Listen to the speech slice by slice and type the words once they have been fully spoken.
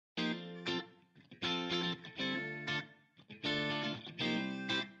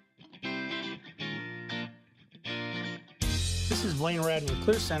This is Blaine Raddon with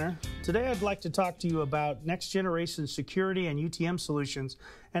ClearCenter. Today I'd like to talk to you about next generation security and UTM solutions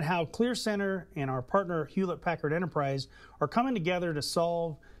and how ClearCenter and our partner Hewlett Packard Enterprise are coming together to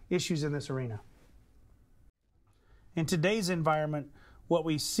solve issues in this arena. In today's environment, what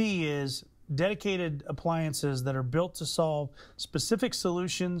we see is dedicated appliances that are built to solve specific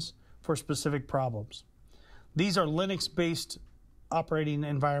solutions for specific problems. These are Linux-based operating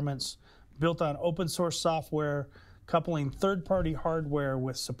environments built on open source software, coupling third-party hardware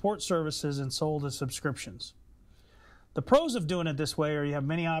with support services and sold as subscriptions. The pros of doing it this way are you have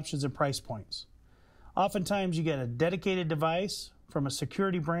many options and price points. Oftentimes you get a dedicated device from a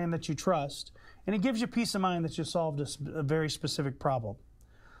security brand that you trust, and it gives you peace of mind that you solved a very specific problem.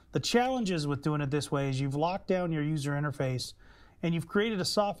 The challenges with doing it this way is you've locked down your user interface and you've created a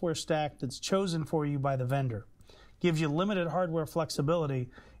software stack that's chosen for you by the vendor. Gives you limited hardware flexibility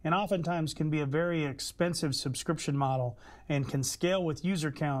and oftentimes can be a very expensive subscription model and can scale with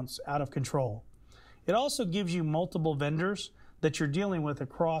user counts out of control. It also gives you multiple vendors that you're dealing with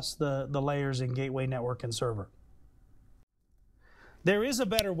across the layers in gateway, network, and server. There is a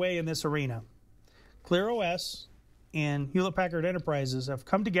better way in this arena. ClearOS and Hewlett Packard Enterprises have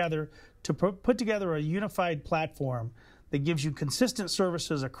come together to put together a unified platform that gives you consistent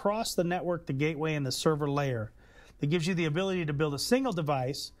services across the network, the gateway, and the server layer. That gives you the ability to build a single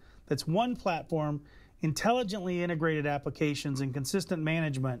device that's one platform, intelligently integrated applications, and consistent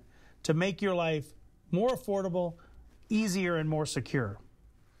management to make your life more affordable, easier, and more secure.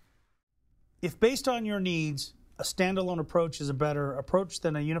 If based on your needs, a standalone approach is a better approach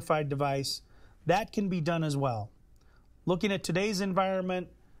than a unified device, that can be done as well. Looking at today's environment,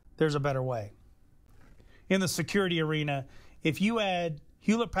 there's a better way. In the security arena, if you add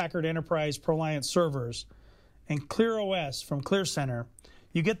Hewlett Packard Enterprise ProLiant servers and ClearOS from ClearCenter,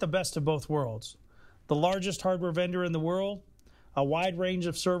 you get the best of both worlds. The largest hardware vendor in the world, a wide range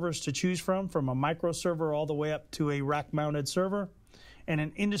of servers to choose from a micro server all the way up to a rack-mounted server, and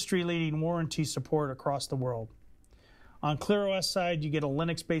an industry-leading warranty support across the world. On ClearOS side, you get a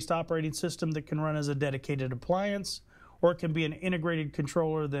Linux-based operating system that can run as a dedicated appliance, or it can be an integrated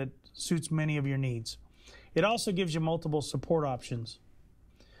controller that suits many of your needs. It also gives you multiple support options.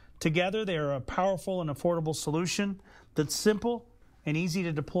 Together, they are a powerful and affordable solution that's simple and easy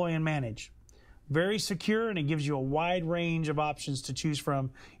to deploy and manage. Very secure, and it gives you a wide range of options to choose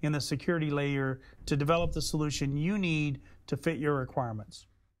from in the security layer to develop the solution you need to fit your requirements.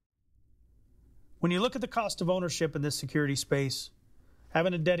 When you look at the cost of ownership in this security space,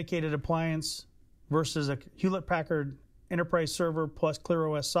 having a dedicated appliance versus a Hewlett Packard Enterprise server plus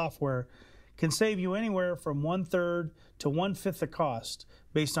ClearOS software can save you anywhere from 1/3 to 1/5 the cost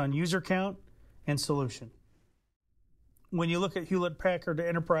based on user count and solution. When you look at Hewlett Packard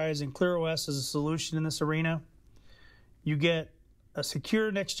Enterprise and ClearOS as a solution in this arena, you get a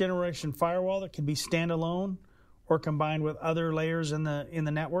secure next generation firewall that can be standalone or combined with other layers in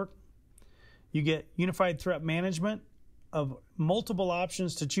the network. You get unified threat management of multiple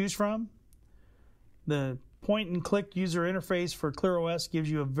options to choose from. The point and click user interface for ClearOS gives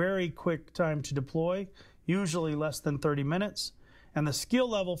you a very quick time to deploy, usually less than 30 minutes, and the skill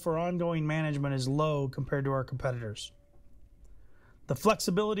level for ongoing management is low compared to our competitors. The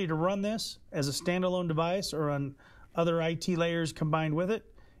flexibility to run this as a standalone device or on other IT layers combined with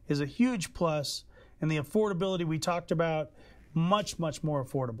it is a huge plus, and the affordability we talked about, much, much more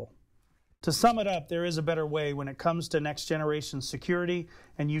affordable. To sum it up, there is a better way when it comes to next generation security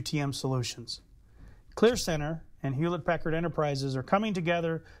and UTM solutions. ClearCenter and Hewlett Packard Enterprises are coming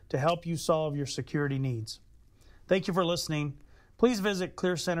together to help you solve your security needs. Thank you for listening. Please visit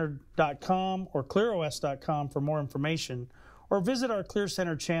clearcenter.com or clearos.com for more information, or visit our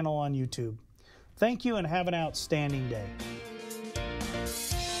ClearCenter channel on YouTube. Thank you and have an outstanding day.